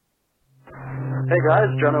Hey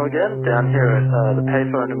guys, Jono again, down here at the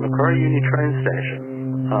payphone in Macquarie Uni train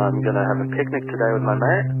station. I'm going to have a picnic today with my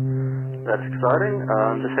mate. That's exciting.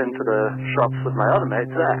 I'm just heading to the shops with my other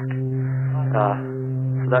mate, Zach. So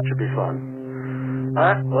that should be fun.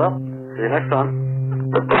 Alright, well, see you next time.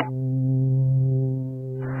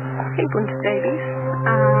 Hey, Bunch babies.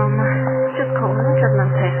 Just calling to the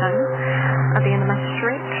payphone at the end of my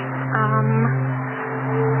street.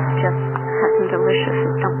 Just had some delicious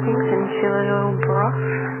dumplings and little broth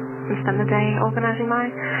and spend the day organising my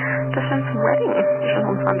best friend's wedding, which is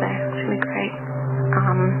on Sunday. It's going to be great.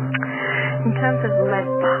 In terms of lead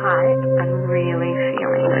pipe, I'm really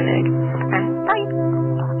feeling the mood. And bye!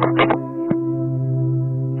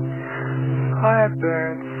 Hi,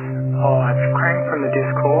 Burns. It's Crank from the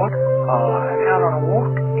Discord. I'm out on a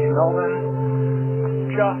walk in Melbourne.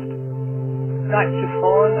 Night's just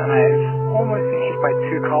fallen and I've almost been hit by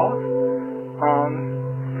 2 cars.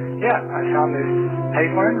 I found this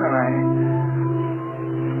payphone and I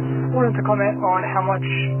wanted to comment on how much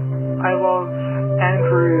I love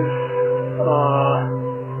Andrew's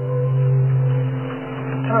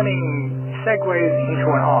turning segues into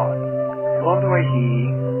an art. I love the way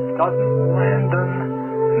he doesn't land them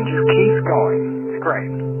and just keeps going. It's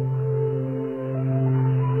great.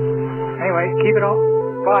 Anyway, keep it up.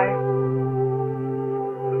 Bye.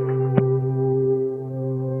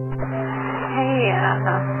 Hey,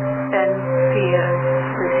 Ben, Thea,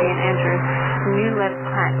 Lucy, and Andrew. New lead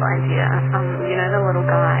pipe idea. You know the little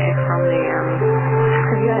guy from the,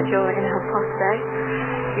 have you had your in-house class today?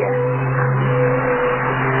 Yeah.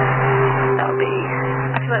 That would be,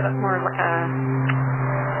 I feel like that's more of like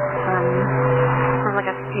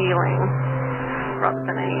a feeling rather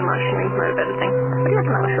than an emotionally motivated thing. What do you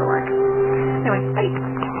reckon that would feel like? Anyway, bye.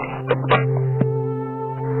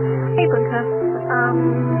 Hey, Bunker.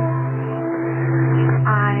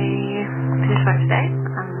 I finished work today.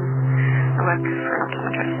 I work for an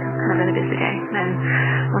optometrist and I've been a busy day. And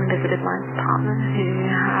one visited my partner who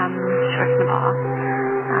she works in a bar.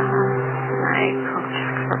 I can't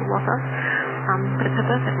check for a water. But it's her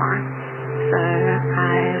birthday tomorrow. So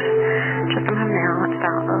I've just come home now. It's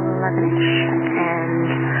about 11ish and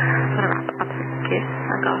I'm going to wrap up some gifts.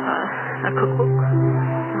 I got her a cookbook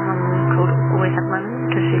called Always Have Lemon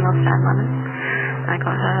because she loves to add lemon. I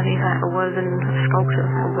got her these woven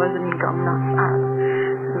sculptures, woven gum nuts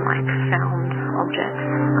and found objects.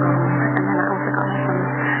 And then I also got her some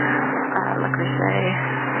le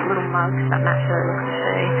creuset little mugs that match her le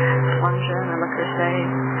creuset plunger and a le creuset.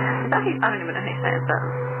 I don't even know how you say it, but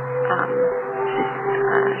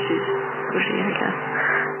she's bushy, I guess.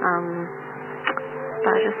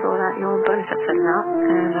 But I just saw that your bonus episode is out,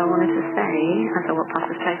 and I wanted to say, as I walked past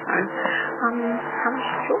this payphone, how much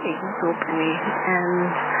joy it will bring me. And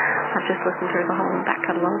I've just listened through the whole back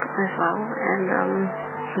catalogue as well, and I'm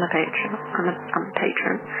a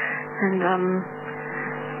patron, and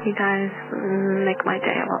you guys make my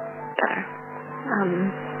day a lot better.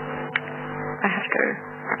 I have to go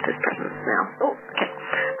wrap this present now. Oh, okay.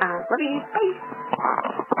 Love you. Bye.